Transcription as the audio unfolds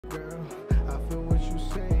Girl, I feel what you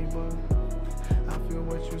say, but I feel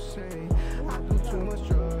what you say. I do too much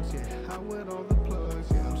drugs, yeah, out with all the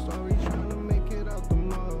plugs, yeah. I'm sorry trying to make it out the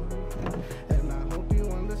mud. And I hope you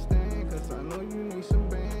understand, cause I know you need some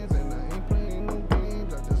bands. And I ain't playing no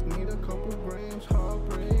games, I just need a couple grams.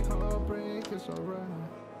 Heartbreak, heartbreak, it's alright.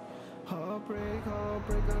 Heartbreak,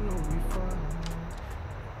 heartbreak, I know we fine.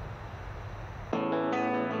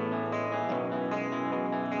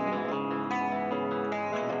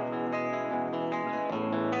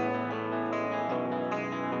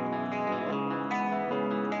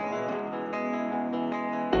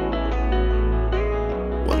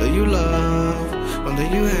 One day you love, one day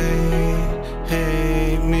you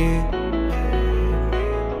hate me.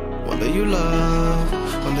 One day you love,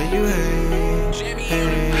 one day you hate.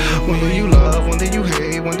 One day you love, one day you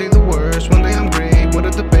hate. One day the worst, one day I'm great. What a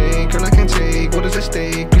debate, girl, I can't take. What is at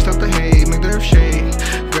stake? Please stop the hate, make the earth shake.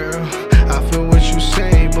 Girl, I feel what you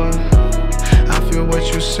say, but I feel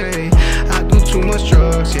what you say. I do too much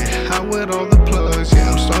drugs, yeah, out with all the plugs, yeah.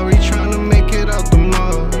 I'm sorry trying to make it out the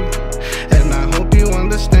mud. And I hope you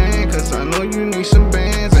understand, cause I know you need some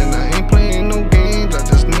bands. And I ain't playing no games, I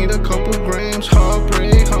just need a couple grams.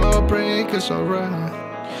 Heartbreak, heartbreak, it's alright.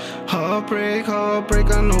 Heartbreak,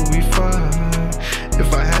 heartbreak, I know we fine.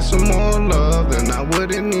 If I had some more love, then I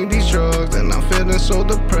wouldn't need these drugs. And I'm feeling so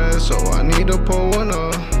depressed, so I need to pull one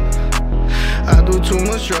up. I do too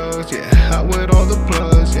much drugs, yeah, out with all the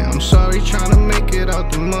plugs, yeah. I'm sorry trying to make it out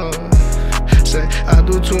the mud. Say, I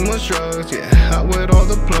do too much drugs, yeah, out with all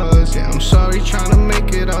the plugs, yeah. I'm sorry trying to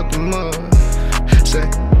make it out the mud. Say,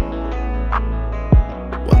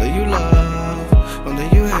 one day you love, one day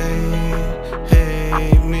you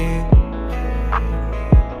hate me.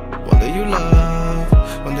 One day you love,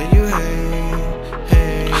 one day you hate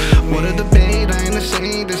me. What a debate, I ain't the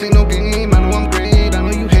same, this ain't no game. I know I'm great, I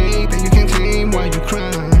know you hate that you can't tame. Why you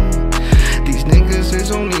crying? These niggas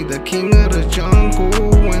is only the king of the jungle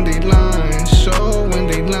when they lying. So when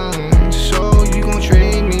they lying, so you gon'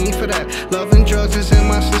 trade me for that? Love and drugs is in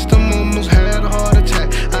my system, almost had a heart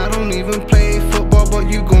attack. I don't even play football, but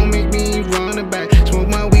you gon' make me run it back. Smoke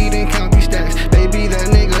my weed and count these stacks. Baby, that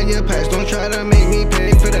nigga your past, don't try to make me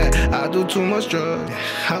pay for that. I do too much drugs,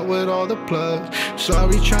 out with all the plugs.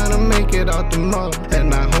 Sorry trying to make it out the mud.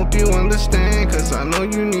 And I hope you understand, cause I know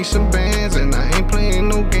you need some bands. And I ain't playing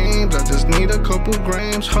no games, I just need a couple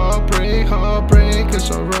grams. Heartbreak, heartbreak,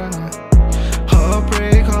 it's alright.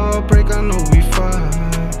 Heartbreak, heartbreak, I know we fine.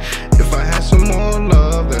 If I had some more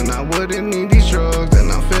love, then I wouldn't need these drugs.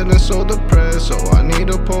 And I'm feeling so depressed, so I need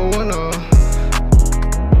to pull one up.